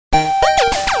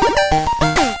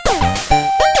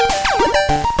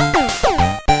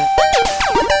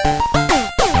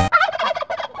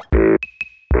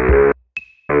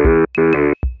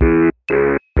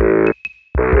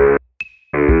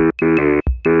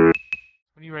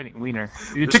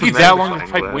wiener. It took you that long to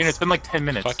type wiener. It's been like 10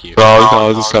 minutes. Fuck you. No, I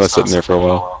was just kind of sitting there for a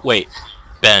while. Wait,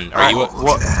 Ben, are you?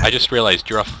 I just realized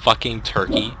you're a fucking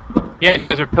turkey. Yeah, you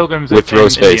guys are pilgrims with and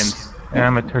rose face. Indians. And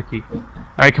I'm a turkey.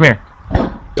 Alright, come here.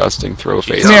 Disgusting throw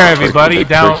face. Come here, everybody,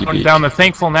 down the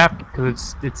thankful nap,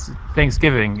 because it's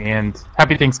Thanksgiving, and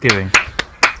happy Thanksgiving.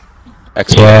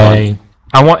 Excellent. Yay.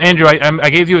 I want Andrew. I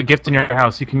gave you a gift in your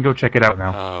house. You can go check it out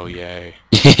now. Oh yay!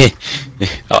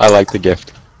 I like the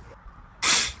gift.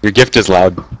 Your gift is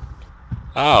loud.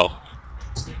 Oh,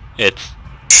 it's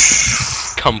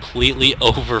completely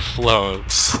overflown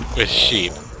with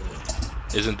sheep.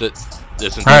 Isn't All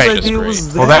that right. just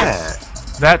great? Well,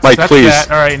 that's Mike, please.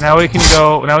 that. All right, now we can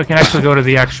go. Now we can actually go to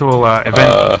the actual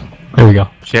event. There we go.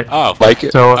 Shit. Oh, Like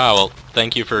it. So, well,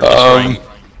 thank you for destroying.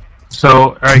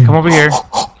 all right, come over here.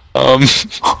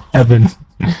 Evan.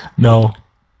 No.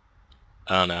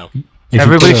 Oh no. If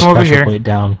Everybody you put come a over pressure here. plate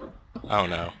down. Oh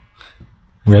no.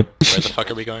 Rip. Where the fuck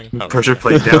are we going? Oh. Pressure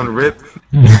plate down, rip.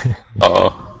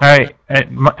 All right,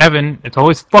 Evan. It's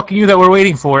always fucking you that we're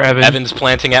waiting for, Evan. Evan's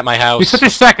planting at my house. You're such a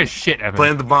sack of shit, Evan.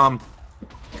 Plant the bomb.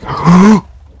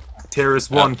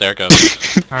 Terrorist Oh, one. there it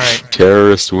goes. All right.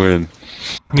 Terrorist win.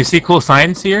 You see cool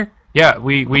signs here? Yeah,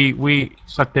 we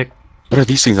suck dick. What are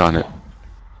these things on it?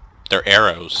 They're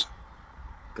arrows.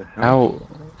 How?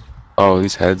 Oh,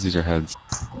 these heads. These are heads.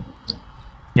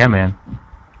 Yeah, man.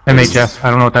 MHS. I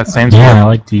don't know what that stands Yeah, I for.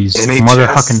 like these NHS. Mother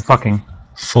fucking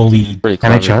fully Pretty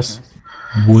clever. NHS.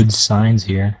 wood signs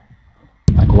here.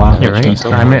 Like, wow. Yeah, right.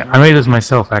 so I made this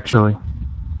myself, actually.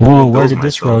 Whoa, where Those did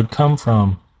this myself. road come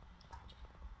from?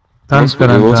 Done, Looks done,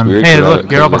 weird, it looks done. weird Hey, to look,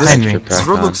 that- you're all this behind is me. trip This back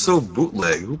road on. looks so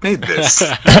bootleg. Who made this?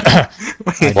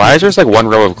 Why is there just like one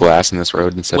row of glass in this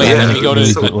road instead Wait, of? then we go to-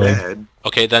 it's so Bootleg. bad.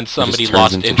 Okay, then somebody turns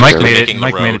lost into interest Mike in made it. making the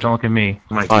Mike made road. it. Don't look at me.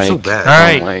 Mike, you're so Mike. bad. All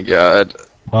right. Oh my god.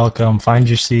 Welcome, find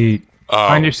your seat. Oh,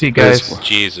 Find your seat, guys.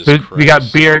 Jesus So, Christ. we got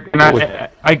beer. And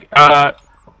I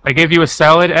gave you a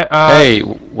salad. Hey,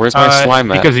 where's my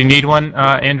slime at? Because you need one,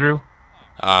 Andrew.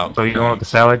 Oh, So you don't want the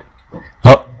salad.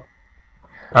 Oh,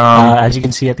 Um, as you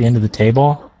can see at the end of the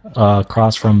table,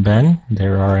 across from Ben,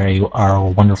 there are our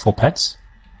wonderful pets.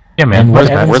 yeah, man. And Where's what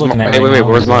that? Evan's where's looking my- at hey, right wait, now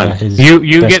where's is, mine? his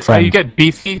You best friend. get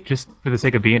beefy just for the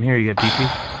sake of being here. You get beefy.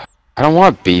 I don't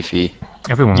want beefy.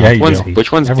 Everyone. Yeah, you wants do. beefy.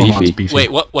 Which one's Everyone wants beefy? beefy.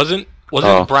 wait, what wasn't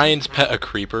Oh. Brian's pet a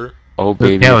creeper? Oh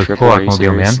baby, Yeah, it was triple, are you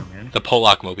Pollock-mobile, man. serious? The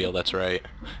Pollock-mobile, that's right.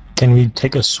 Can we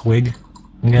take a swig?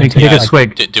 I'm gonna You can take Yeah. a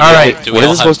swig. Do All we, right. do we What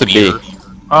is all it have supposed to be?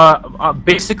 beer?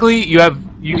 Basically,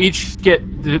 you each get.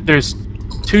 There's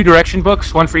 2 direction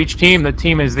books, one for each team. The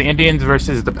team is the Indians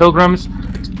versus the Pilgrims.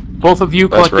 Both of you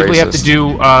That's collectively have to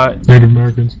racist. do Native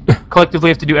Americans. collectively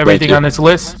have to do everything you. on this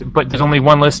list, but there's only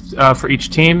one list for each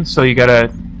team, so you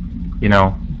gotta, you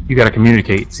gotta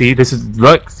communicate. See, this is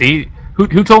see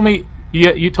who told me?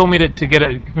 You told me to get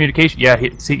a communication. Yeah,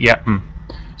 see, yeah.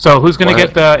 So who's gonna What?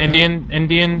 get the Indian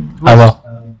list? I will.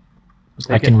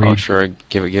 I Take can it. Oh read. sure,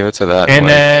 give it to that. And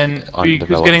like, then who's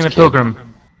undeveloped getting the kid.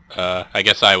 Pilgrim? I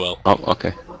guess I will. Oh,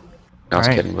 okay. I was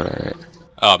Alright. kidding, but alright.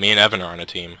 Oh, me and Evan are on a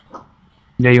team.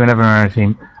 Yeah, you and Evan are on a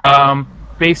team.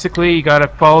 Basically, you gotta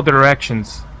follow the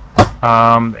directions. And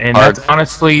Hard. that's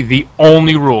honestly the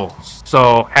only rule.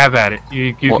 So have at it.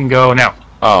 You can go now.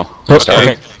 Oh, Okay. sorry.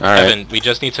 Alright. Evan, we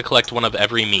just need to collect one of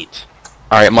every meat.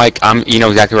 Alright, Mike, you know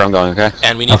exactly where I'm going, okay?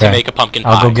 And we need Okay. to make a pumpkin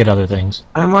pie. I'll go get other things.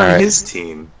 I'm on Alright. his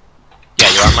team. Yeah,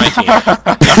 you're on my team.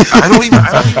 I don't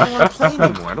even want to play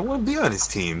anymore. I don't want to be on his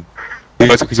team. He's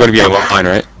going to be on one line,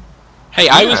 right? Hey,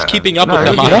 I was Yeah. keeping up No, with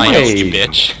them on yeah. my own, you Hey.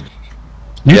 bitch.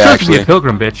 You Yeah, chose to be a actually.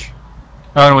 Pilgrim, bitch.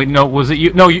 Oh no, wait, no, was it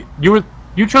you? No, you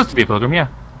chose to be a Pilgrim, yeah.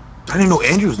 I didn't know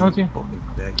Andrew was Oh, yeah.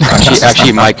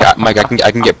 Actually, Mike,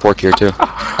 I can get pork here too.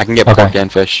 I can get Okay. pork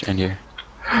and fish in here.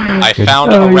 I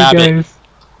found Oh, a you rabbit. guys.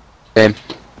 Same.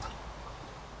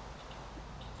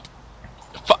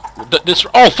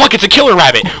 Oh fuck! It's a killer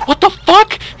rabbit. What the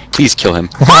fuck? Please kill him.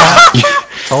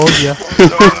 Told ya.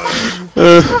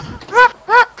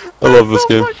 I love this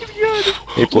game.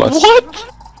 A plus. What?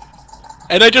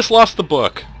 And I just lost the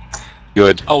book.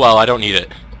 Good. Oh well, I don't need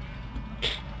it.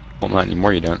 Well, not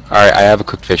anymore. You don't. All right, I have a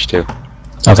cooked fish too.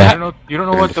 I Okay. don't know. You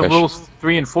don't know what the Fish. rules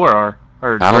 3 and 4 are.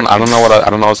 Or I don't know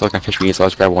what kind of fish we eat. So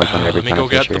let's grab one from every Let me kind go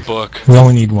of fish get the here. book. We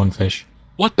only need one fish.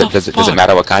 What the Does fuck? it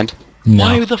matter what kind? No.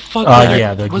 Why the fuck?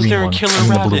 Yeah, the was green there a one. killer I mean,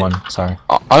 rabbit? the blue one. Sorry.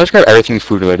 I'll just grab everything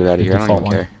food related out of here. I don't default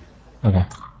even one. care.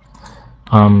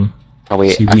 Okay. Oh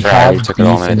wait, See, we after I have already beef took it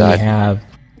all and I and we died. have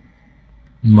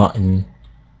mutton.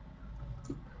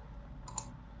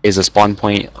 Is the spawn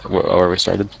point where we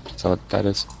started? Is that what that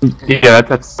is? yeah,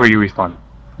 that's where you respawn.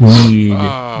 We need.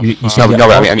 Oh, you see No, the- no,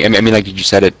 but I mean, like, did you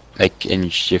set it like in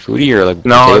Shifudi or like the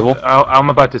No, table? I'm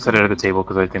about to set it at the table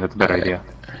because I think that's a better idea.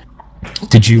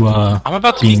 Did you I'm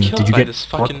about to be Bean, killed did you by get this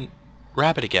pork? fucking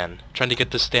rabbit again. Trying to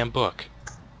get this damn book.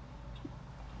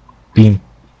 Bean?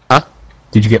 Huh?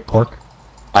 Did you get pork?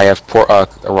 I have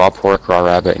raw pork, raw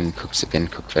rabbit, and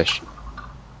cooked fish.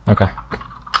 Okay.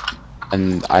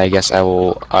 And I guess I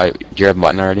will. Do you have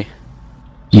mutton already?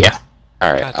 Yeah.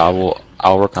 All right. God damn it.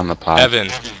 I'll work on the pie. Evan,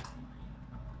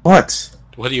 What?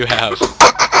 what do you have? Shut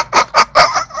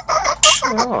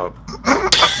up.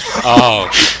 Oh,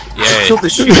 yay. Killed the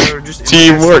sheep or just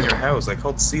Teamwork. in your house. I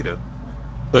called Sita.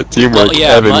 But teamwork. Well, yeah,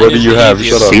 Evan, mutton what do is you the have?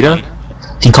 easiest Shut up. Sita? one.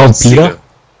 He called Sita. PETA?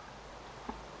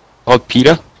 Called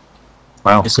pita?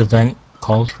 Wow. This event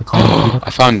called for calling PETA? I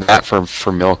found that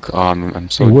for milk. I'm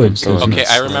so. It would, I'm so 'cause Okay,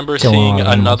 it's I remember killing seeing all the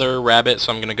animals. another rabbit,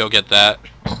 so I'm gonna go get that.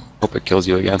 hope it kills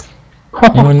you again.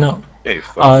 Anyone know? Hey,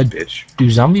 fucking bitch. Do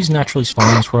zombies naturally spawn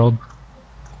in this world?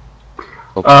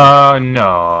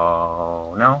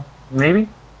 No. Maybe?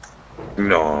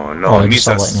 No, Oh, I it just needs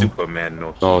saw a lightning. Superman.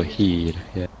 No. Oh,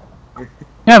 yeah.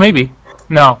 Yeah, maybe.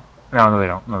 No, they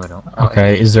don't. No, they don't.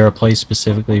 Okay, is there a place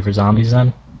specifically for zombies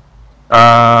then?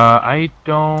 I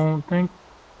don't think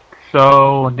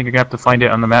so. I think you're gonna have to find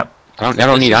it on the map. I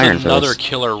don't need This is iron for another this.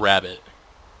 killer rabbit.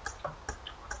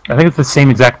 I think it's the same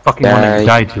exact fucking one that you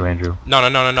died to, Andrew. No,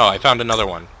 I found another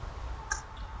one.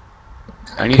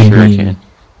 I need Can sugar we- cane.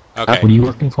 Okay. What are you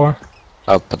looking for?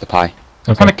 Oh, put the pie.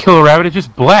 I'm trying to kill a rabbit. It's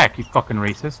just black. You fucking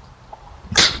racist,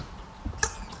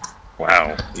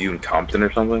 Wow. You in Compton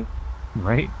or something?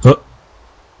 right?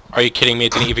 Are you kidding me?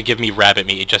 It didn't even give me rabbit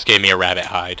meat, it just gave me a rabbit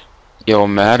hide. Yo,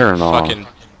 matter or not? Fucking...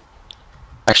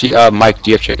 Actually, Mike,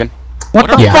 do you have chicken? What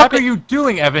the Yeah. fuck are you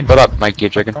doing, Evan? What up, Mike? Do you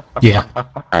have chicken? Yeah.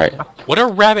 Alright. What are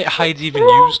rabbit hides even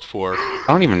used for? I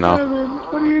don't even know. Evan,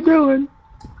 what are you doing?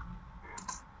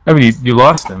 Evan, you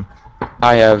lost him.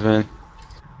 Hi, Evan.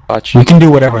 Watch. We can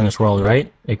do whatever in this world,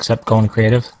 right? Except going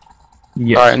creative?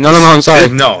 Yeah. Alright, no, I'm sorry.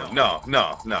 No.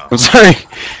 I'm sorry.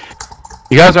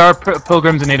 You guys are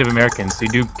pilgrims and Native Americans, so you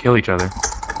do kill each other.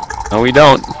 No, we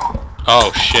don't.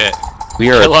 Oh shit. We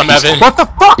are Kill him, Evan. What the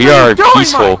fuck We are are you doing,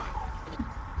 peaceful.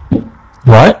 Mike?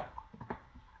 What?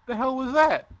 The hell was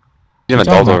that? You're an What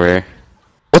are you adult talking over here.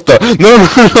 What the?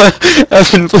 No,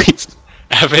 Evan, please.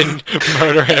 Evan,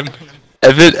 murder him.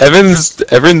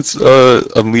 Evan's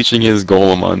unleashing his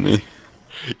golem on me.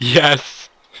 Yes.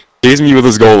 Chase me with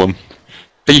his golem.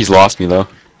 I think he's lost me though.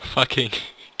 Fucking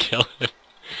kill him.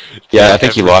 Yeah, I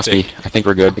think he lost me. Everything. I think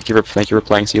we're good. Thank you for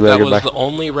playing. See you That later. was Bye. the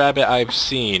only rabbit I've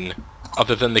seen,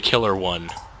 other than the killer one.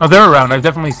 Oh, they're around. I've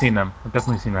definitely seen them. I've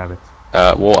definitely seen rabbits.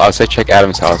 Well, I would say check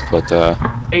Adam's house, but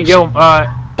Hey, yo,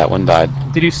 that one died.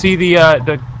 did you see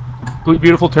the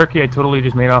beautiful turkey I totally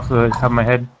just made off the top of my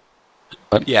head?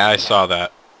 Yeah, I saw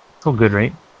that. It's all good,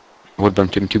 right? I'm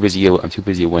too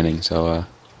busy winning. So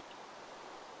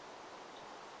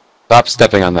stop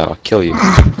stepping on that. I'll kill you.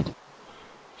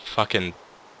 Fucking...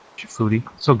 Chifuti.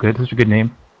 So good. Such a good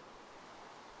name.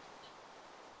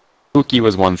 Spooky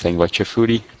was one thing, but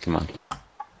Chifuti, come on.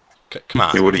 Come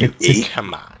on. Hey, what do you eat?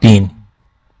 Come on. Bean.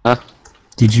 Huh?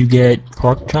 Did you get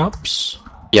pork chops?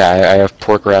 Yeah, I have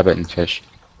pork, rabbit, and fish.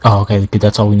 Oh, okay, good.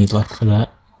 That's all we need left for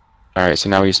that. Alright, so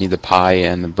now we just need the pie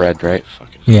and the bread, right?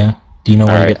 Fucking... Yeah. Do you know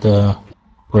where to Alright. get the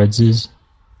breads is?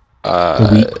 The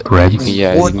wheat bread.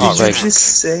 Yeah, What you did can you like,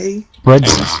 just say?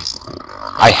 breads.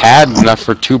 I had enough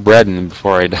for 2 bread and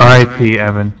before I died. R.I.P.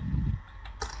 Evan.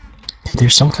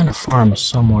 There's some kind of farm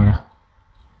somewhere.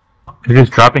 You're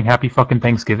just dropping Happy fucking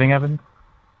Thanksgiving, Evan?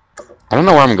 I don't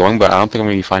know where I'm going, but I don't think I'm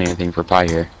gonna be finding anything for pie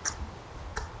here.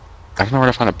 I don't know where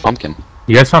to find a pumpkin.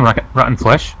 You guys found rotten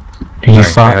flesh? Do you,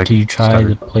 Sorry, do you try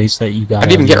stuttered. the place that you got? I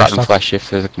didn't even get your rotten stuff? flesh if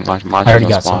there's a monster already don't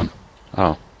got spawn. some.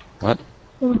 Oh, what?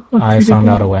 I found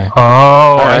out a way. Oh,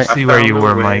 I Alright. see where found you a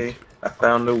were, way. Mike. I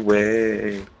found a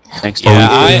way. Thanks. Yeah,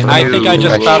 Toby. I think I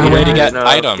just found a way to get Open up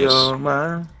items. your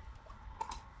mind.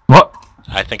 What?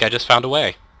 I think I just found a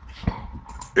way.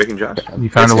 Drake and Josh. You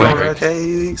found a It's way. gonna take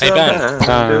Hey, some Ben. time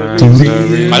Time to to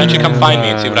realize. Why don't you come find me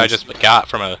and see what I just got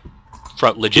from a...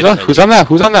 From Who's legitimately... on that?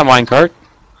 Who's on that minecart?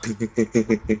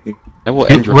 That will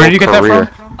end your Where whole did you get that career.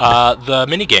 from? The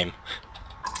minigame.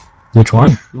 Which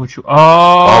one?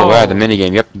 Oh, yeah, the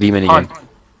minigame. Yep, the minigame.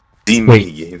 The Wait.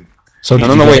 minigame. So did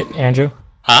No, you no, get it, Andrew?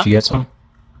 Huh? Did you get some?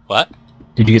 What?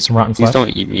 Did you get some rotten Please flesh? don't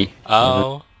eat me.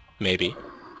 Oh, maybe.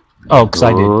 Oh, because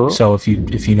I did. So if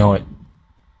you know it.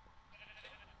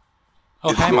 Oh,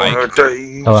 It's hi, gonna Mike.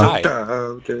 take Hello. some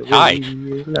time to Hi.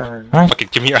 realize. Hi. Fucking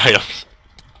give me your items.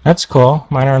 That's cool.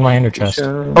 Mine are in my ender chest.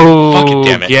 Oh, Fucking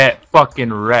damn it. Get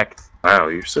fucking wrecked. Wow,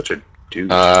 you're such a dude.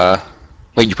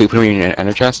 Wait, you put them in your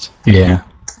ender chest? Yeah.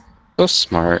 So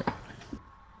smart.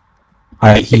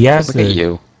 He has Look at the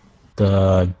you.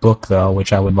 the book, though,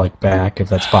 which I would like back, if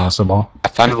that's possible. I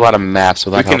found a lot of maps.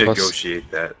 Will We that can help us?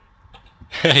 negotiate that.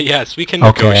 Yes, we can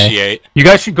Okay. negotiate. You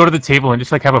guys should go to the table and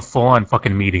just like have a full-on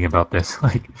fucking meeting about this.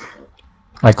 Like,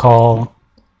 I call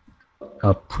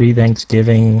a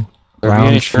pre-Thanksgiving Are there any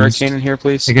round feast. sugarcane in here,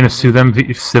 please? you're gonna sue them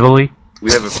civilly.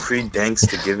 We have a pre-danks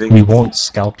to giving. We won't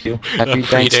scalp you. Happy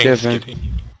Thanksgiving.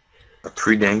 A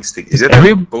pre-danks to. Is it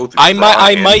Every- both? I raw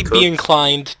and might be cooked?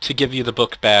 inclined to give you the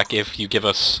book back if you give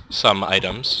us some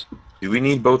items. Do we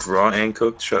need both raw and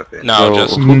cooked? Shut up. No, So,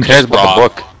 just who cares about raw. the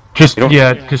book? Just You don't-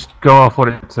 yeah, just go off what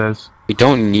it says. We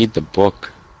don't need the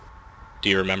book. Do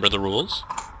you remember the rules?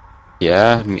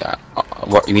 Yeah? I mean,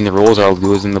 what, you mean the rules are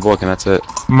who's in the book and that's it?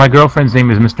 My girlfriend's name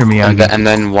is Mr. Miyagi. And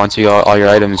then once you got all your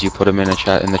items, you put them in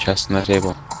a in the chest on the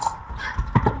table.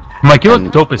 Mike, you and-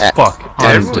 look dope as fuck. Did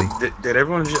Honestly.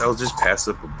 everyone I'll just pass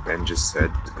up what Ben just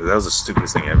said? Because that was the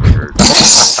stupidest thing I ever heard.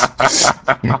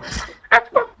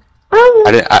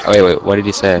 Wait, what did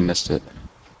he say? I missed it.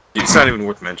 It's not even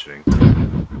worth mentioning.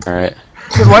 Alright.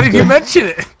 Why did you mention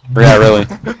it? Yeah, really.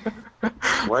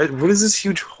 Why? What is this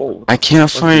huge hole? I can't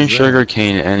find is that?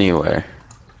 sugarcane anywhere.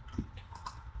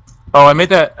 Oh, I made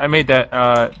that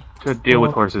to deal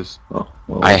with horses.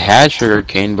 I had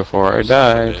sugarcane before I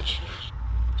died. Bitch.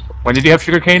 When did you have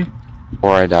sugarcane?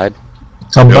 Before I died.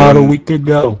 About a week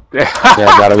ago. Yeah,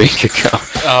 about a week ago.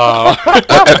 Oh,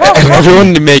 If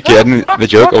everyone didn't make it, the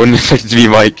joke, I wouldn't expect it to be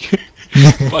Mike.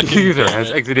 fucking User damn has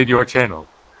it. exited your channel.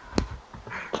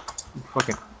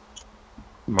 Fucking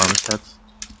marmosets.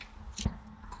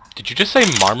 Did you just say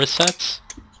marmosets?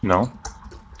 No.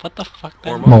 What the fuck?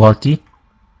 Ben? Malarkey.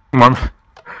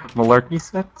 Malarkey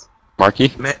sets?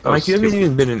 Marky? Mike, you haven't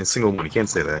even been in a single one. You can't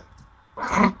say that.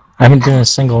 I haven't done a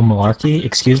single malarkey.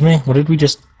 Excuse me? What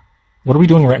are we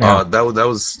doing right now? That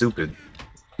was stupid.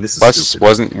 This is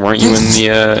stupid. Weren't you in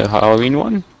the Halloween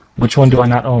one? Which one do I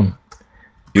not own?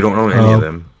 You don't own any of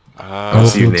them. I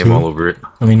see your Battlefield name 2? all over it.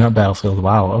 I mean, not Battlefield.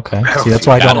 Wow, okay. See, that's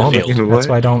why I don't own it. Battlefield. That's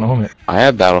why I don't own it. I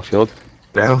have Battlefield.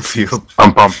 Battlefield.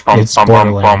 It's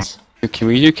Borderlands. Can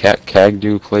we do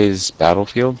Kagdu plays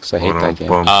Battlefield? Because I hate that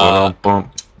game.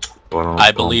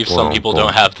 I believe some people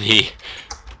don't have the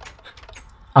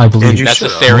I believe Andrew,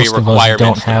 necessary most of us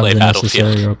don't requirements to have play the necessary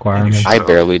Battlefield. requirements. I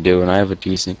barely do, and I have a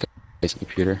decent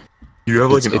computer. You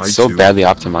have like an It's i2. so badly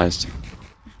optimized.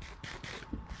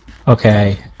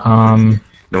 Okay, Don't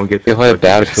get They play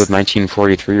Battlefield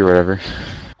 1943 or whatever.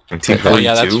 Oh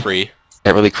yeah, that's free.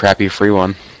 That really crappy free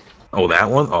one. Oh, that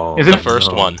one? Oh, Is The it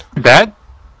first one. Bad?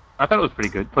 I thought it was pretty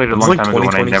good. Played it a It's long like time ago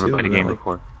when I never 2022, played a game like-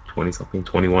 before. 20 something,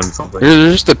 21 something.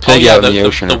 There's just a Oh pig yeah, out in the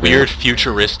ocean. the over here. weird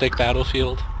futuristic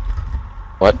Battlefield.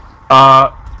 What? Uh,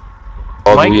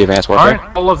 Call of Mike, Duty Advanced Warfare?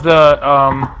 aren't all of the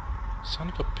Son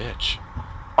of a bitch.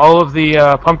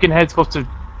 pumpkin heads supposed to,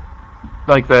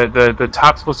 like the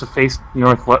top's supposed to face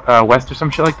west or some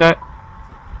shit like that?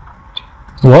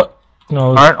 what?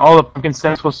 No, Aren't all the pumpkin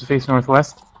stems supposed to face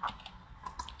northwest?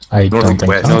 I don't think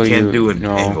Northwest. so. No, You can't you- do an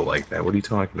no. angle like that. What are you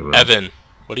talking about? Evan,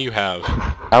 what do you have?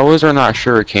 How is there not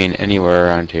sugarcane anywhere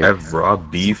around I here? have raw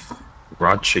beef,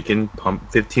 raw chicken,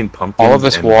 15 pumpkins. All of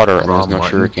this and water and raw there's no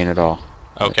mutton. sugarcane at all.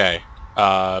 Okay.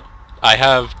 I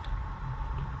have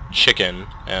chicken,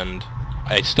 and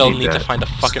I still Need need to that. find a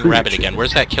fucking Screw rabbit chicken. again.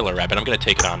 Where's that killer rabbit? I'm gonna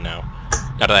take it on now.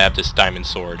 Now that I have this diamond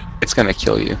sword. It's gonna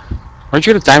kill you. Where'd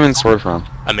you get a diamond sword from?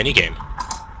 A minigame.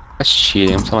 That's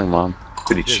cheating. I'm telling Mom.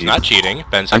 Pretty It's cheap. not cheating.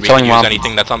 Ben said I'm we can telling use Mom.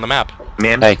 anything that's on the map.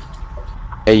 Man, Hey.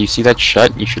 Hey, you see that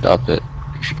shut? You should up it.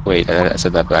 You should, wait, I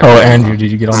said that back. Oh, Andrew,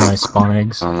 did you get all my spawn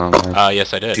eggs? I don't know. Man.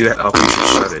 Yes I did. see that up, you should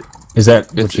shut it. Is that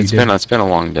what you It's did? been a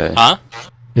long day. Huh?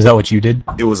 Is that what you did?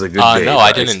 It was a good day. No,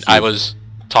 I guys. didn't. I was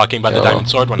talking about the Yo. diamond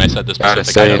sword when I said the Gotta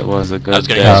specific say item. it was a good I was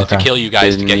gonna day. use it to Okay. kill you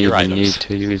guys to Didn't get your even items. need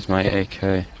to use my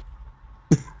AK.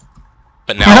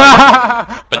 But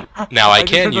now, I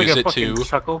just can heard, like, use a it fucking to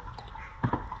chuckle.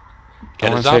 get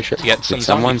Someone us up say to get some Did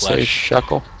someone zombie say flesh.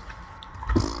 shuckle?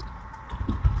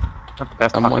 Not the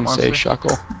best Someone pocket say monster.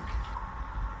 shuckle?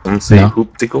 Some say No.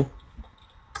 hoop tickle.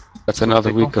 That's another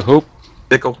Tickle? week of hoop.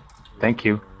 Tickle. Thank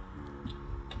you.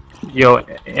 Yo,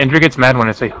 Andrew gets mad when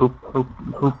I say hoop, hoop,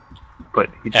 hoop, but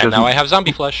he And doesn't. now I have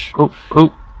zombie flesh. Hoop,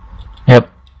 hoop. Yep.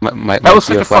 That was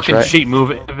such a fucking right? cheat move.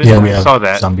 Yeah, we I have saw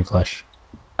that. zombie flesh.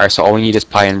 Alright, so all we need is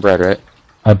pie and bread, right?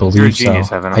 I You're a believe so.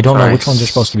 genius, Evan, I'm I don't know sorry. which ones are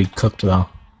supposed to be cooked though.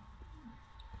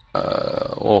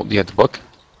 Well, you have the book?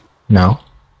 No.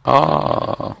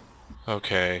 Oh.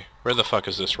 Okay, where the fuck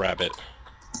is this rabbit?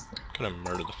 I'm gonna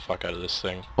murder the fuck out of this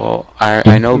thing. Well,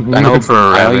 I know Looking for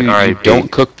a rabbit, you R.I.P.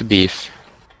 don't cook the beef.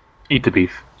 Eat the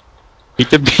beef. Eat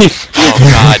the beef. Oh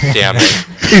god damn it.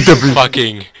 Eat the beef.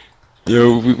 Fucking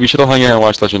Yo, we should all hang out and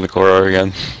watch Legend of Korra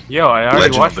again. Yo, I already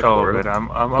Legend of watched the all of Korra. it. I'm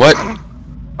What?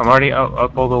 I'm already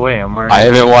up all the way. I'm already. I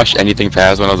haven't watched anything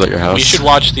past when I was at your house. We should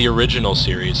watch the original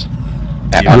series.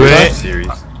 At Yeah, Right. series.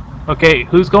 Okay,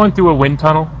 who's going through a wind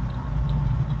tunnel?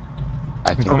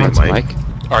 I think Probably that's Mike. Mike.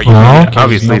 Are you? No,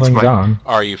 Obviously, it's nothing's Mike. on.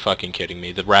 Are you fucking kidding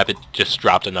me? The rabbit just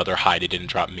dropped another hide. It didn't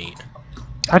drop meat.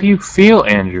 How do you feel,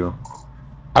 Andrew?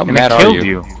 How And mad it are killed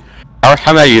you?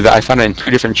 How mad are you that I found it in 2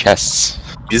 different chests?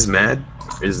 Is mad?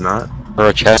 Is not? Or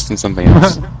a chest and something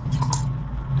else.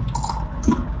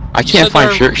 I You can't said find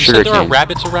there are- you sugar said there are cane.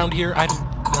 rabbits around here. I do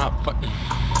not fucking.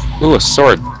 Ooh, a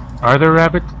sword. Are there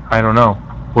rabbits? I don't know.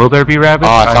 Will there be rabbits?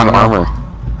 Oh, I found don't know.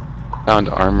 armor. Found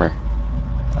armor.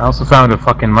 I also found a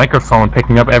fucking microphone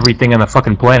picking up everything on the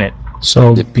fucking planet.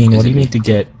 So, Yep, Bean, what is do it you me? need to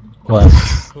get? What?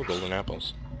 Oh, golden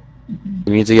apples.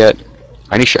 We need to get.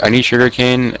 I need sugar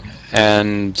cane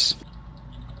and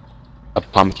a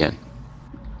pumpkin.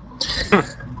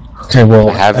 Okay, well,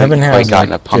 I haven't Evan quite has gotten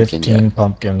like a pumpkin 15 yet.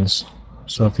 pumpkins.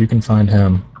 So if you can find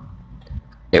him.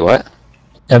 Wait, what?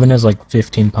 Evan has like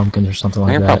 15 pumpkins or something I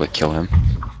like can that. probably kill him.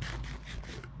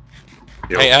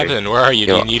 You Hey okay? Evan, where are you?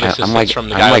 Do Yo, you need I'm assistance like- from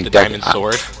the I'm guy like with the deck- diamond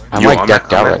sword? I'm Yo, like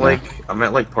decked out right now. I'm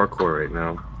at like parkour right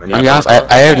now. I need To be honest,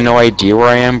 I have no idea where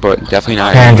I am, but definitely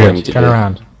not where I Andrew, need to turn be.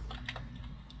 around.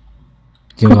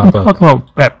 Give me my book. Talk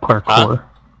about that parkour.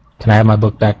 Can I have my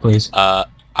book back, please?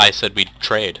 I said we'd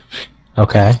trade.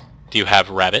 Okay. Do you have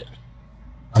rabbit?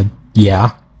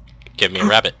 Yeah. Give me a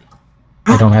rabbit.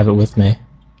 I don't have it with me.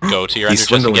 Go to your He's under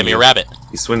chest and swindling give me a you. rabbit.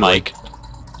 He's swindling.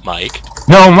 Mike.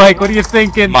 No, Mike, what are you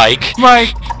thinking? Mike.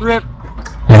 Mike, rip.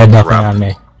 I had nothing Crap. on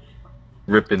me.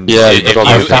 Ripping. Yeah, If you you-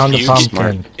 I if found a you-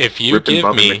 pumpkin. If you Ripping give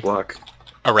Bobby me McBlock.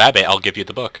 a rabbit, I'll give you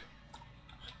the book.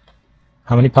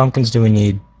 How many pumpkins do we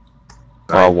need?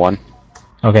 One.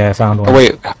 Okay, I found one. Oh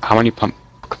wait, how many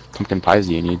pumpkin pies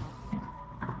do you need?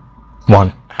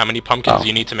 One. How many pumpkins Oh. do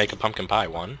you need to make a pumpkin pie?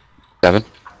 1? 7?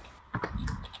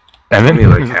 Evan, Maybe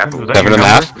like half Was of that Seven your and a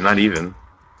number? half? Not even.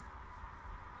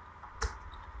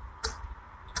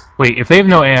 Wait, if they have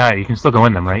no AI, you can still go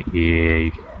in them, right? Yeah,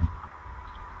 you can.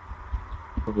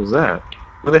 What was that?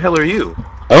 Where the hell are you?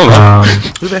 I don't know.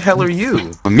 Who the hell are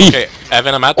you? Me. Okay,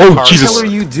 Evan, I'm at the Oh, park. What the Jesus. hell are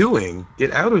you doing?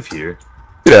 Get out of here.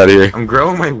 Get out of here. I'm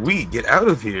growing my wheat. Get out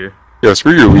of here. Yo,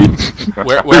 screw your weed.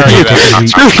 Where are you, Evan?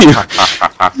 Screw you.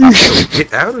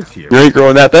 Get out of here. You ain't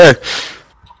growing that there.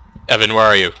 Evan, where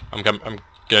are you? I'm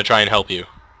gonna try and help you.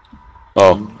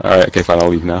 Oh, alright, okay, fine, I'll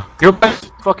leave now. Your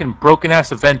best fucking broken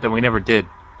ass event that we never did.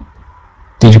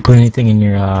 Did you put anything in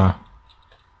your,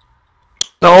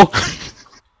 No!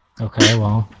 Okay,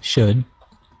 well, should.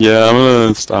 Yeah,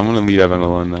 I'm gonna leave Evan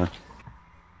alone now.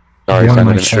 Sorry, One friend,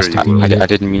 might I trust didn't, if you need it. I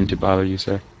didn't mean to bother you,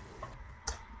 sir.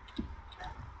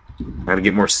 I gotta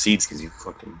get more seeds because you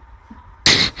fucking.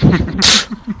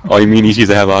 Oh, you mean issues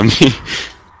I have on me?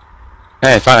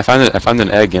 Hey, I found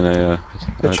an egg in a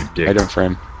That's your dick. item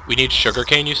frame. We need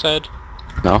sugarcane, you said?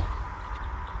 No?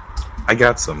 I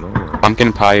got some. Don't worry.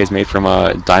 Pumpkin pie is made from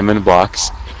diamond blocks.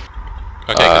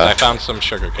 Okay, because I found some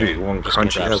sugarcane. Dude, one Just gonna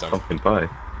crunchy grab ass some. pumpkin pie.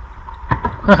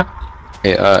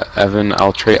 Hey, Evan,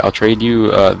 I'll trade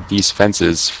you these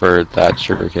fences for that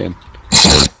sugarcane.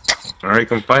 Alright,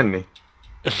 come find me.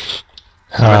 I'm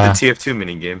Uh, at the TF2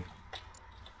 minigame.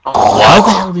 how the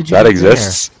hell did you That get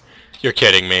exists. You're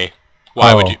kidding me.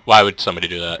 Why would Oh. you? Why would somebody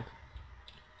do that?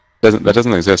 That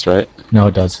doesn't exist, right? there? No,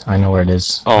 it does. I know where it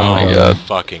is. Oh my god.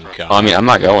 Fucking god. Well, I mean, I'm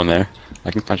not going there.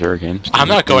 I can find sugarcane. I'm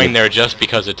not going there just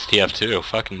because it's TF2.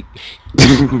 Fucking.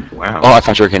 Wow. Oh, I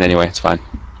found sugarcane anyway. It's fine.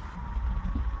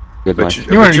 Good But one. you-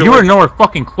 You were but you're you were like- nowhere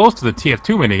fucking close to the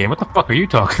TF2 minigame. What the fuck are you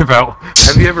talking about?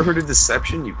 Have you ever heard of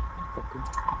Deception? You fucking.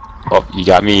 Oh, you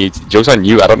got me. Joke's on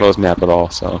you. I don't know this map at all,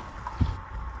 so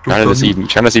trying to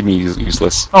see me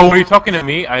useless. Oh, were you talking to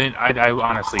me? I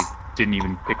honestly didn't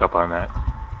even pick up on that.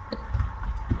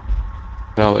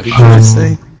 No, What did I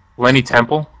say? Lenny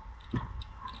Temple?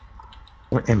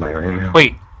 Where am I right now?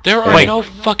 Wait, There are Wait. no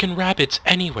fucking rabbits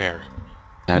anywhere.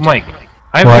 Mike,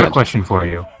 I have What? a question for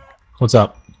you. What's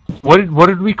up? What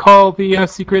did we call the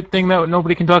secret thing that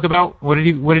nobody can talk about? What did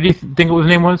he think his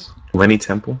name was? Lenny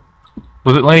Temple?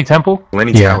 Was it Lenny Temple?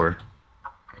 Lenny Yeah. Tower.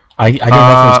 I didn't know if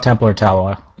it was Temple or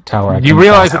Tower. I You couldn't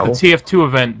realize tell. that the TF2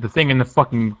 event, the thing in the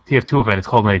fucking TF2 event, is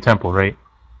called Lenny Temple, right?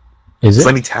 Is It's it?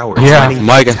 Lenny Tower. Yeah. Lenny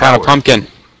Mike, I found a Tower. pumpkin.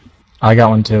 I got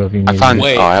one too if you need I found. it.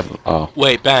 Wait. Oh, I have. Oh,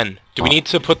 Wait, Ben. Do we need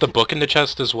to put the book in the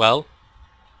chest as well?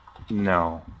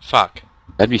 No. Fuck.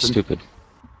 that'd be stupid.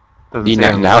 Doesn't See, say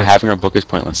now, on now the list. having our book is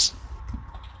pointless.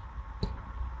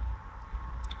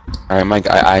 All right, Mike.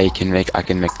 I can make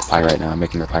the pie right now. I'm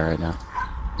making the pie right now.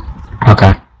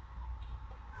 Okay.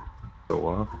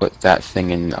 So, Put that thing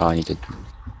in. Oh, I need to.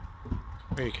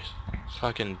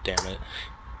 Fucking damn it.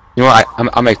 You know what?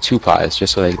 I'll make 2 pies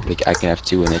just so I can have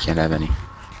 2 and they can't have any.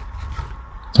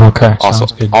 Okay, Also,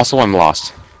 sounds good. also I'm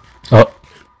lost. Oh.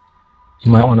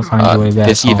 You might want to find your way back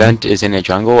This home. event is in a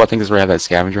jungle. I think this is where I have that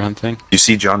scavenger hunt thing. You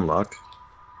see John Locke?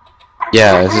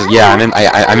 Yeah,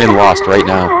 I'm in Lost right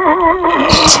now.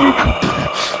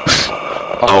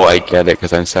 Oh, I get it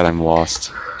because I said I'm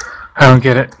lost. I don't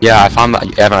get it. Yeah, I found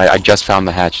Evan. I just found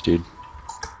the hatch, dude.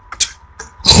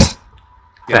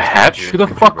 The hatch? Who the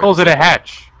fuck calls it a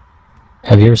hatch?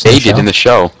 Have you ever seen They the show? did in the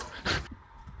show.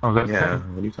 Oh, that Yeah,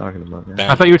 what are you talking about? Man?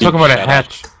 I thought you were talking about a Shut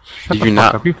hatch. Shut Did the you fuck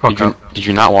not? up. You fuck up. Did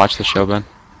you not watch the show, Ben?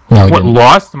 No, we What, didn't.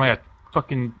 Lost? Am I a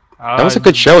fucking... That was a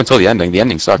good show until the ending. The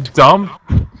ending sucked. dumb?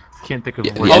 Can't think of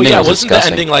Yeah, a the word. Oh ending yeah, was wasn't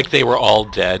disgusting. the ending like they were all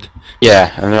dead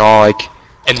Yeah, and they're all like,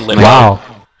 and living? Wow.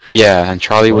 yeah, and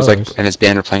Charlie was like, Spoilers. and his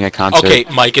band were playing a concert. Okay,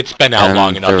 Mike, it's been out And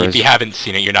long enough. there If was- you haven't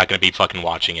seen it, you're not gonna be fucking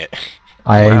watching it.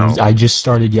 Wow. I just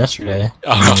started yesterday.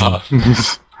 Uh,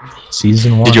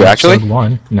 Season 1. Did you actually? Episode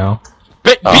 1. No.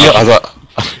 but I thought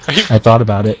I thought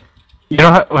about it. You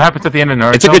know what happens at the end of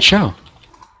Naruto? it's a good show.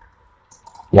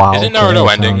 Wow. Isn't okay, Naruto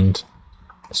I ending? found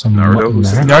Some Naruto? mutton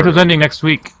Who's there. in Naruto's ending next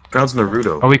week. Sounds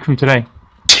Naruto. A week from today.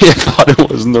 I thought it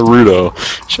was Naruto.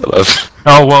 Shut up.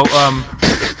 Oh well,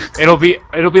 it'll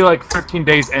be like 13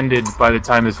 days ended by the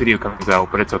time this video comes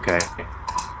out, but it's okay.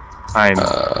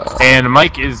 And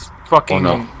Mike is fucking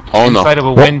Oh no. inside of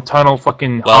a wind tunnel,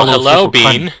 fucking. well, hollow hello, circle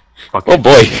cunt. Bean. Fucking- Oh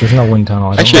boy. There's no wind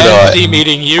tunnel. I don't Actually, know. Fancy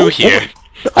meeting you here.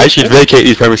 I should vacate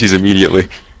these premises immediately.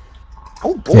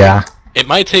 Oh boy. Yeah. It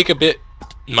might take a bit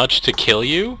much to kill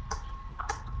you.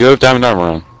 You have diamond armor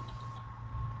on.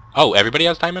 Oh, everybody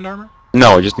has diamond armor?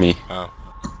 No, just me. Oh.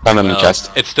 Found them in the Well,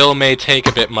 chest. it still may take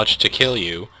a bit much to kill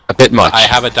you. A bit much. I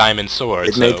have a diamond sword,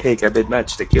 It may so... take a bit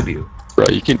much to kill you. Bro,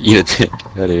 you can eat a dick.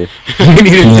 Get out of here. You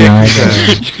need a Yeah,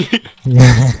 dick.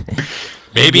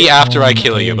 Maybe after I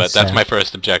kill you, and but that's sack. my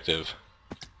first objective.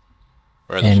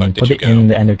 Where the fuck And did put you it go? in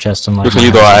the ender chest and like. Good for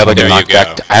you though, I have like There a you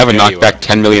knockback. go. I have a There you knockback are.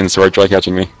 10 million sword try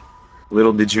catching me.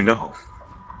 Little did you know.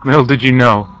 Little did you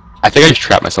know. I think I just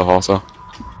trapped myself also.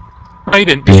 No, you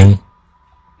didn't. Bean,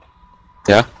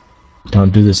 Yeah?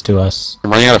 don't do this to us.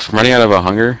 I'm running out of a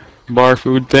hunger bar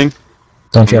food thing.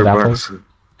 Don't you have Hunger bar. apples?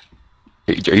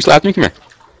 Are you slapping me? Come here.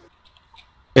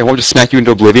 Hey, I won't just smack you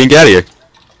into oblivion. Get out of here.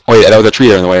 Oh wait, that was a tree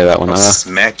there in the way of that one. I'll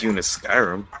smack you in a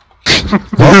Skyrim.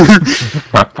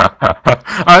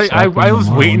 I was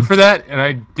waiting for that, and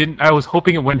I didn't. I was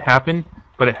hoping it wouldn't happen,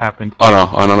 but it happened. Oh no,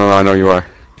 I know you are.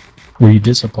 Were you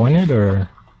disappointed or?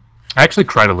 I actually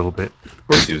cried a little bit. Of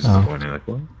course he was Oh. disappointed. Like,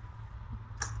 what?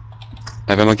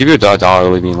 Evan, I'll give you $1 to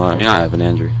leave me alone. You're not Evan,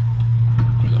 Andrew.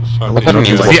 Fuck What did that you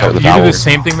means do? is- Yeah, the you do vowel. the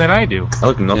same thing that I do. I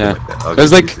look nothing Yeah. like that. I'll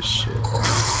There's give like- you this shit.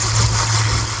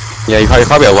 Yeah, you're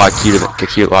probably a lot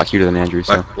cuter than Andrew.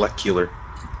 So. Black killer.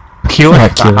 Kill Yeah,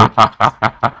 it. kill it.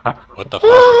 What the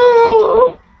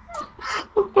fuck?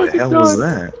 What the hell was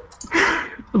that?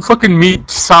 Fucking me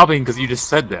sobbing because you just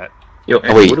said that. Yo, Oh,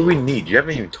 Andy, wait. what do we need? You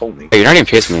haven't even told me. Hey, you're not even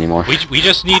chasing me anymore. We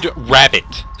just need rabbit.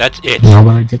 That's it. How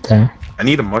about I get there? I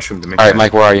need a mushroom to make Alright, that,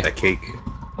 Mike, where are you? that cake.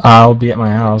 I'll be at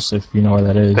my house if you know where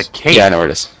that is. The cake. Yeah, I know where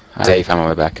it is. I found my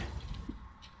way back.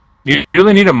 You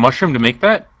really need a mushroom to make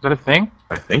that? Is that a thing?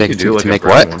 I think Make- you to- do, to like make a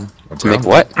brown what? one. A To make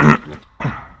brown what?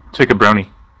 To make a brownie.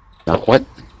 No, what?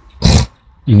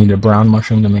 You need a brown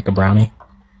mushroom to make a brownie?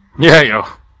 Yeah, yo.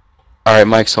 Alright,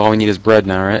 Mike, so all we need is bread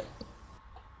now, right?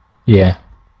 Yeah,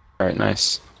 Alright,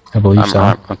 nice. I believe so.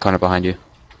 I'm kind of behind you.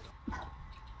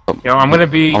 Yo, I'm gonna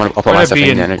be. I'll put my stuff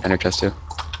in the ender chest too.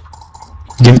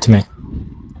 Give it to me.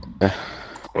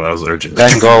 Well, that was urgent.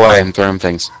 Then go away and throw him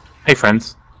things. Hey,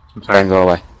 friends. I'm Then sorry. go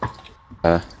away.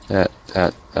 That.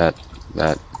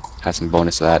 Has some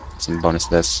bonus to that. Some bonus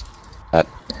to this. That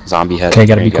zombie head. Okay,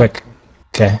 gotta There be you go. quick.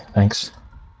 Okay, thanks.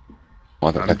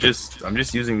 I'm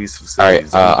just using these Alright,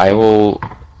 facilities. I will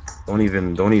Don't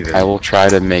even. I will try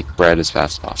to make bread as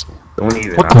fast as possible. Don't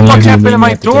even. What When the you fuck do happened meet to me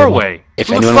my at the table. doorway? If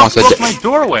Who anyone the wants fuck to broke my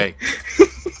doorway?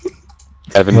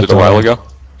 Evan What did a while door? ago.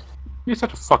 You're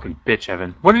such a fucking bitch,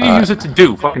 Evan. What did you use it to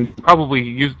do? Fucking probably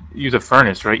use a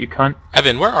furnace, right? You cunt.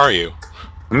 Evan, where are you?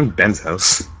 I'm in Ben's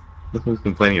house. Look who's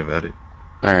complaining about it.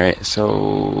 Alright,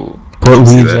 so Put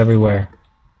See leaves that? everywhere.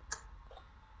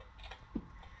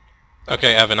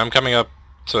 Okay, Evan, I'm coming up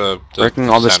to the working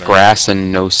all this center. grass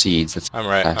and no seeds. That's I'm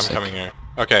right. I'm Classic. coming here.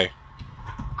 Okay.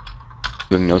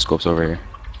 doing no scopes over here.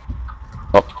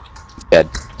 Oh, it's dead.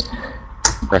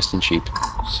 Rest in sheep.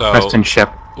 So, Preston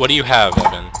Shep. what do you have,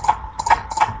 Evan?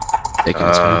 Bacon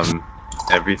and sweet.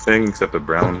 Everything except a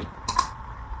brown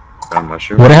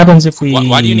mushroom. What happens if we...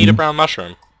 Why do you need a brown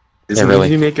mushroom? Isn't Yeah,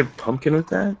 really. you make a pumpkin with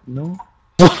that? No?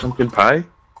 Pumpkin pie?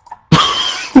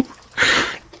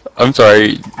 I'm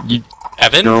sorry. You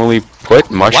Evan? normally put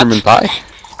mushroom What? in pie?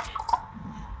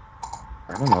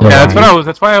 I don't know. Yeah,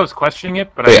 that's why I was questioning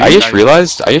it. But Wait, I just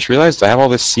realized I have all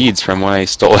the seeds from when I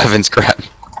stole Evan's crap.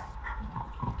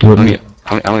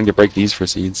 I'm going to break these for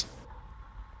seeds.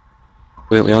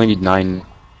 We only need 9.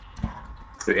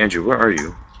 Wait, Andrew, where are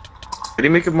you? Did he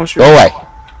make a mushroom? Go away.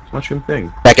 Mushroom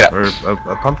thing. Back it up. Or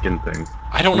a pumpkin thing.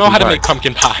 I don't know how to make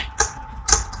pumpkin pie.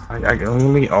 Let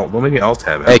me alt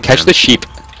tab. Hey, catch the sheep.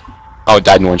 Oh, it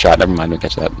died in one shot. Never mind. Don't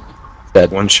catch that.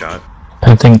 Dead. One shot.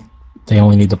 I think they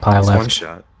only need the pie It's left. one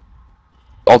shot.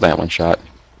 All that one shot.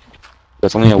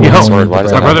 That's only a Yo, one sword. Why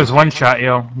does my that matter? brother's one shot,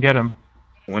 yo. Get him.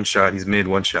 One shot. He's mid.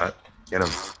 One shot. Get him.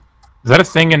 Is that a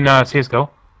thing in CS:GO?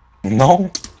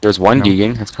 No. There's one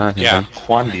digging. That's kind of Yeah.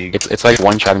 Quandig. It's like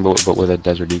one shot but with a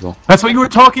desert eagle. That's what you were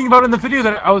talking about in the video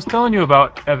that I was telling you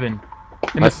about, Evan.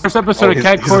 In the first episode of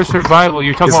Kagcrew Survival,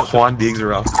 you're talking His about Quandigs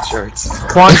are off the charts.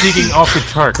 quad digging off the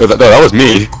chart. No, that was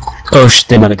me. Oh,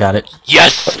 they might have got it.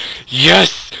 Yes!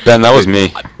 Yes! Ben, that was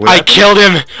me. I killed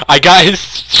him! I got his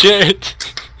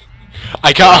shit!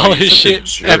 I got all his such a shit,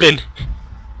 jerk. Evan!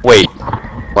 Wait,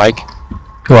 like,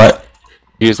 What?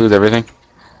 you just lose everything?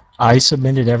 I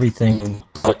submitted everything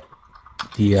but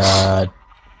the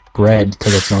bread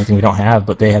because it's the only thing we don't have,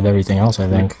 but they have everything else, I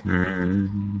think.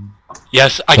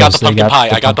 Yes, I got the Yes, they pumpkin got pie.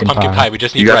 the I got the pumpkin pumpkin pie. pie. We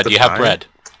just need You got bread. the Do you have pie? bread?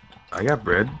 I got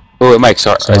bread. Oh, wait, Mike,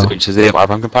 sorry. So- Does they have our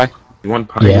pumpkin pie? You want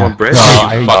pie? You Yeah. want bread? No,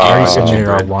 Are you I fucking already kidding submitted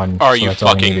our bread? one. Are so you that's all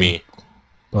I fucking needed. me?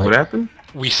 But What happened?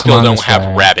 We still on, don't this have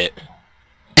guy. rabbit.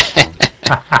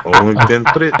 Oh, then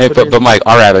put it. Hey, put it but Mike,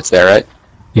 our rabbit's there, right?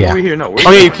 yeah. Over here, no.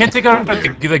 Oh yeah, you can't take out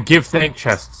the give thank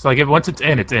chests. Like once it's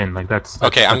in, it's in. Like that's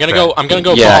Okay, I'm that's gonna bad. go. I'm gonna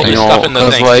go Yeah, put all you this know, stuff in the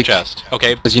 'cause, thanks like- chest.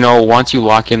 Okay. Because, you know, once you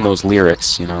lock in those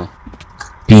lyrics, you know.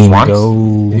 Bean, Once? go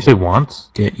Did you say once?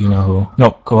 get you know who.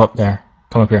 No, go up there.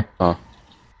 Come up here. Oh.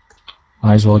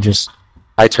 Might as well just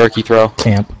High turkey throw.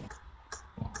 camp.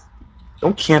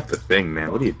 Don't camp the thing,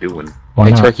 man. What are you doing? Why High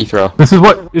not? turkey throw. This is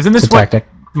what isn't It's this a what tactic.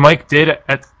 Mike did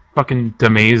at fucking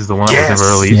Demaze, the one that was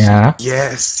never released? Yeah.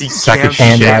 Yes, he Second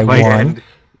camped shit, at like- the end.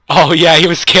 Oh yeah, he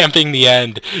was camping the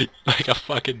end like a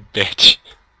fucking bitch.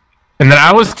 And then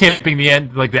I was camping the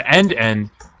end, like the end, and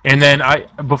then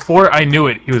before I knew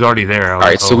it, he was already there. I was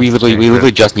Alright, like, so oh, we okay,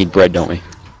 literally just need bread, don't we?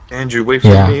 Andrew, wait for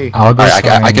Yeah. me. I'll go. Alright,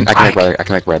 I can find- make bread. I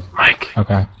can make bread. Mike.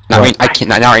 Okay. I mean, I can't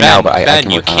not right now, but I Ben,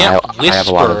 can you work on can't it. I have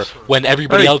a lot of. whisper when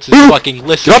everybody Hey. else is fucking Get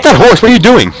listening. off that horse! What are you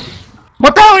doing?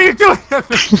 What the hell are you doing?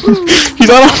 He's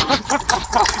on.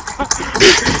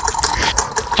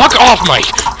 Fuck off, Mike!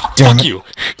 Damn Fuck it. you!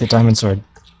 The diamond sword.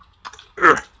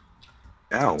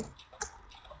 Ow.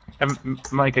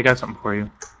 Mike, I got something for you.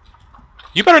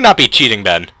 You better not be cheating,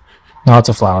 Ben. No, it's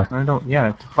a flower. I don't. Yeah,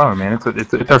 it's a flower, man.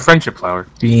 It's our friendship flower.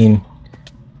 Bean.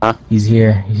 Huh? He's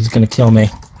here. He's gonna kill me.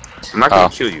 I'm not gonna Oh,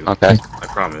 kill you. okay. I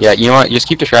promise. Yeah, you know what? Just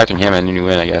keep distracting him and then you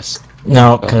win, I guess.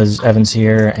 No, because Evan's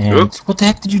here, and Oop. what the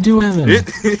heck did you do, Evan?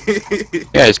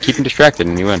 Yeah, just keep him distracted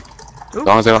and you win. As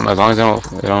long as they don't, Mike,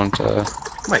 Oh.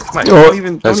 don't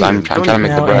even. Because I'm trying to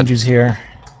make the Now bread. Andrew's here.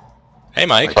 Hey,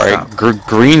 Mike. Sorry,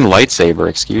 green lightsaber,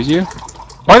 excuse you?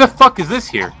 Why the fuck is this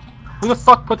here? Who the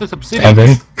fuck put this obsidian?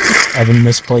 Evan. Evan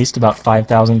misplaced about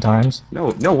 5,000 times.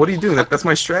 No, what are you doing? That's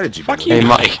my strategy. Fuck man. you, Hey,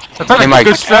 Mike. That's not Hey, a Mike.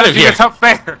 good strategy. Out of That's not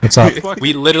fair. What's up?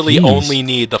 We literally Jeez. only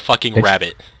need the fucking It's-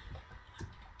 rabbit.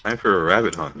 Time for a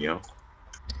rabbit hunt, yo.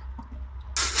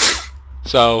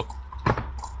 So,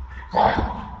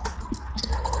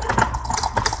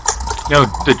 No,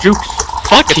 the jukes.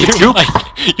 fuck It's a you, juke. Mike.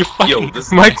 You fucking... Yo,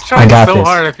 this Mike's I trying got so this.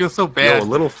 hard. I feel so Yo, a bad.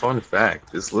 little fun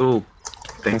fact. This little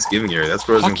Thanksgiving area, that's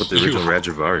where I was gonna Fuck put the original you.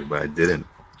 Rajavari, but I didn't.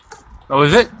 Oh,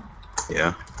 is it?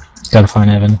 Yeah. Gotta find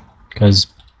Evan, because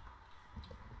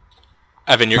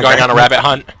Evan, you're going on a rabbit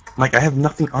hunt? Mike, I have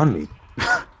nothing on me.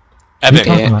 Evan,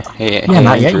 talking Hey, about? hey, yeah,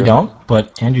 not yet. Andrew. You don't.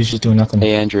 But Andrew's just doing nothing.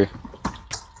 Hey, Andrew.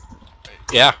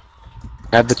 yeah.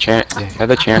 Had the chance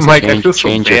Mike, to I feel so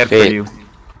change your bad for fate. you.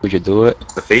 Would you do it?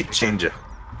 The fate changer.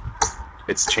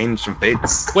 It's changed from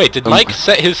fates. Wait, did Mike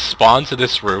set his spawn to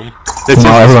this room? That's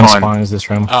No, everyone fun. spawns this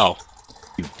room. Oh,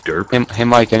 You derp. Hey,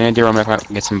 Mike, any idea where I might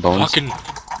get some bones? fucking...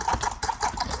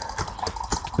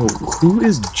 Yo, who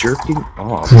is jerking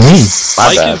off? Me. My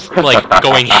Mike bad. is, like,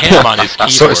 going ham on his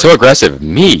keyboard. So aggressive.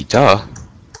 Me, duh.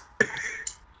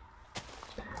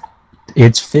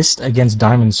 It's fist against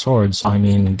diamond sword, so I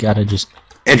mean, gotta just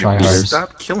Andrew, try just hard.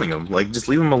 stop killing him. Like, just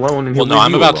leave him alone and he'll Well, no, leave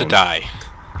I'm you about to alone. die.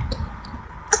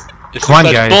 This Come on,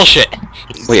 is such guys. bullshit.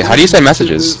 Wait, how do you say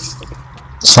messages?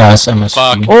 slash MSG.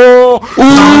 Fuck. Oh!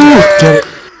 Get it.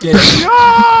 Get it.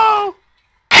 No!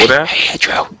 What that? Hey,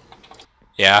 Andrew.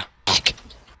 Yeah.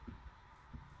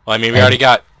 Well, I mean, we already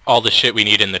got all the shit we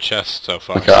need in the chest so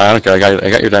far. Okay, I don't care. I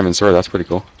got your diamond sword. That's pretty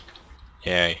cool.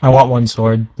 Yay. I want one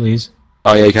sword, please.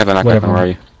 Oh yeah, you can have that knockback. Where are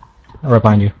you? Right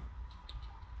behind you.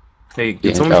 Hey,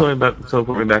 can someone tell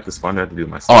me back to spawn? I have to do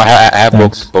my Oh, stuff. I have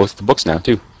both the books now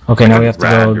too. Okay, now we have to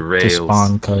go to rails.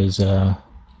 spawn because wait,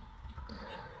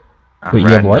 I'm you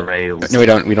have what? No, we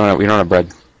don't have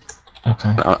bread. Okay.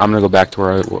 I'm gonna go back to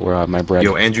where my bread.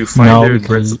 Yo, Andrew, find their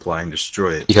bread supply and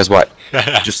destroy it. Because what?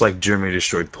 Just like Germany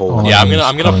destroyed Poland. Yeah,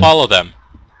 I'm gonna follow them.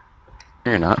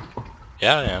 No, you're not.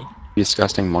 Yeah, I am. You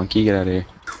disgusting monkey, get out of here.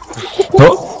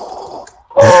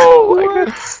 Oh my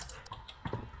goodness.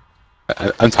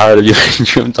 I'm tired of you,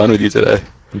 Andrew. I'm done with you today.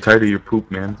 I'm tired of your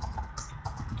poop, man.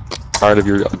 Tired of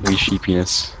your ugly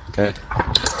sheepiness. Okay.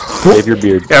 Save your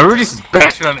beard. Yeah, we were just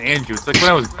bashing on Andrew. It's like when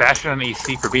I was bashing on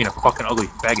AC for being a fucking ugly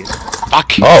faggot.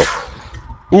 Fuck. Oh.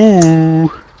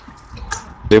 Ooh.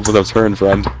 Tables have turned,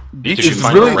 friend. Did you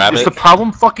find a rabbit? Is the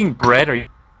problem fucking bread? Are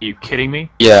you kidding me?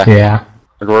 Yeah. Yeah.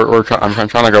 I'm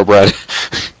trying to go bread.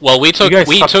 Well, we took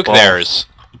balls. theirs.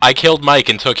 I killed Mike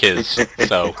and took his.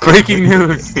 So. Breaking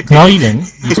news. No, you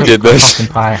didn't. You Who took did this?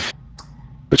 Pumpkin pie.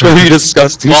 Which one are you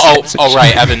disgusting? Well, oh,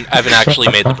 right. Evan actually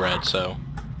made the bread, so.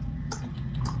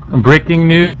 Breaking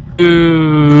news.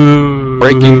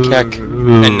 Breaking keck.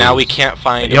 And now we can't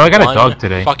find I got one a dog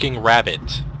today. fucking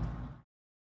rabbit.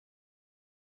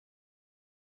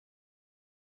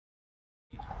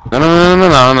 No.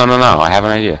 I have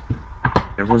an idea.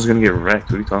 Everyone's gonna get wrecked.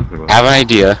 What are you talking about? I have an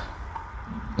idea.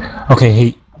 Okay,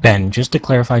 hey Ben, just to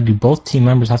clarify, do both team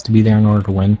members have to be there in order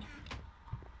to win?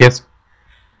 Yes.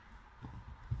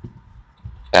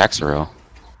 Axero.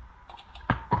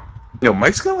 Yo,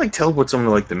 Mike's gonna like teleport someone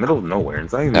to like the middle of nowhere.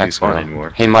 It's not even gonna be fun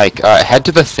anymore. Hey Mike, head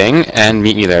to the thing and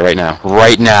meet me there right now.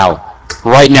 Right now.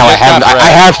 I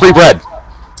have free bread.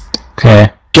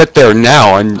 Okay. Get there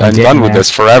now. I'm done with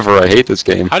this forever. I hate this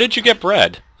game. How did you get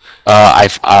bread?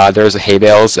 There's a hay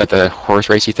bales at the horse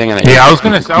racy thing, and I was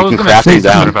gonna say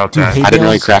something about that. I didn't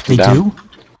really craft them down. Do?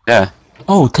 Yeah.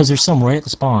 Oh, because there's some right at the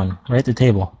spawn, right at the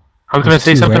table. I was gonna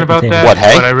say something about that. What,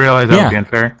 hay? But I realized that would be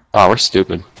unfair. Oh, we're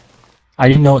stupid. I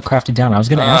didn't know it crafted down. I was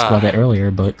gonna ask about that earlier,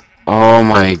 but. Oh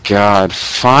my god!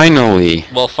 Finally.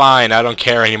 Well, fine. I don't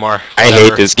care anymore. I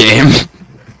hate this game.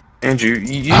 Andrew,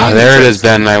 you there it is,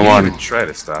 Ben. I won. Even try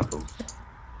to stop him.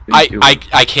 I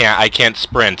can't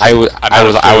sprint. I was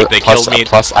They killed me.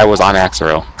 Plus I was on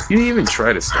Axero. You didn't even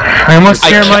try to stop him. I almost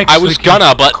here, Mike. I was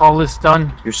gonna, but call this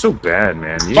done. You're so bad,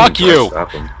 man. Fuck you.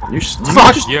 Stop him.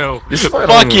 Fuck you.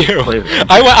 Fuck you.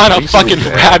 I went on a fucking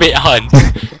rabbit hunt.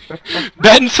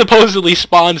 Ben supposedly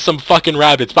spawned some fucking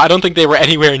rabbits, but I don't think they were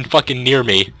anywhere in fucking near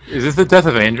me. Is this the death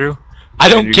of Andrew? I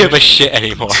don't give a shit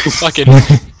anymore. Fucking.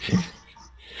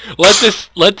 Let this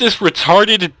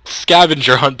retarded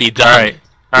scavenger hunt be done.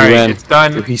 Alright, it's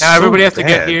done. Dude, now everybody has to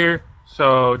get bad. here.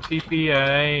 So TP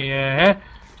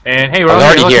and hey, we're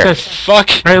already look here. at this. Fuck.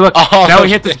 Hey, look. Oh, now we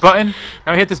hit this button.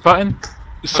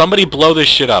 Somebody blow this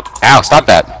shit up. Ow! Stop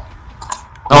that!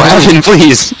 Oh, Evan,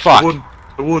 please! Fuck.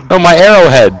 Oh, my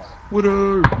arrowhead!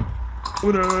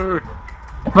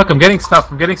 Look, I'm getting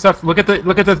stuff. Look at this.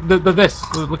 Look at this.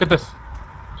 Let's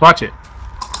watch it.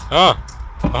 Oh,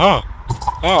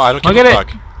 I don't give Look a at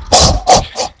fuck.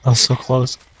 I was so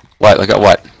close. What? Look at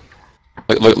what?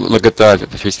 Look at the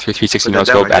 360 no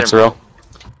scope Axero.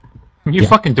 You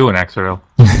fucking doing, Axero?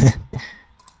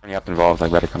 Any up involved? I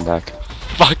better come back.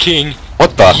 Fucking.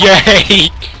 What the?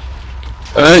 Yay!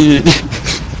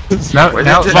 Now,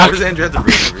 Why does Andrew have to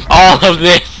read everything? All of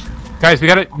this. guys, you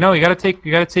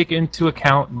gotta take into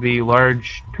account the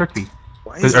large turkey.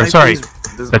 The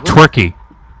twerky.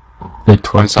 The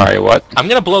twerky. I'm sorry. What? I'm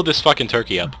gonna blow this fucking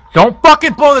turkey up. Don't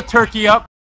fucking blow the turkey up.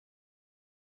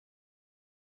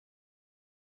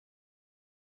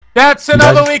 That's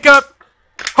another week up.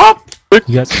 Hop.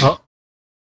 You guys. Oh.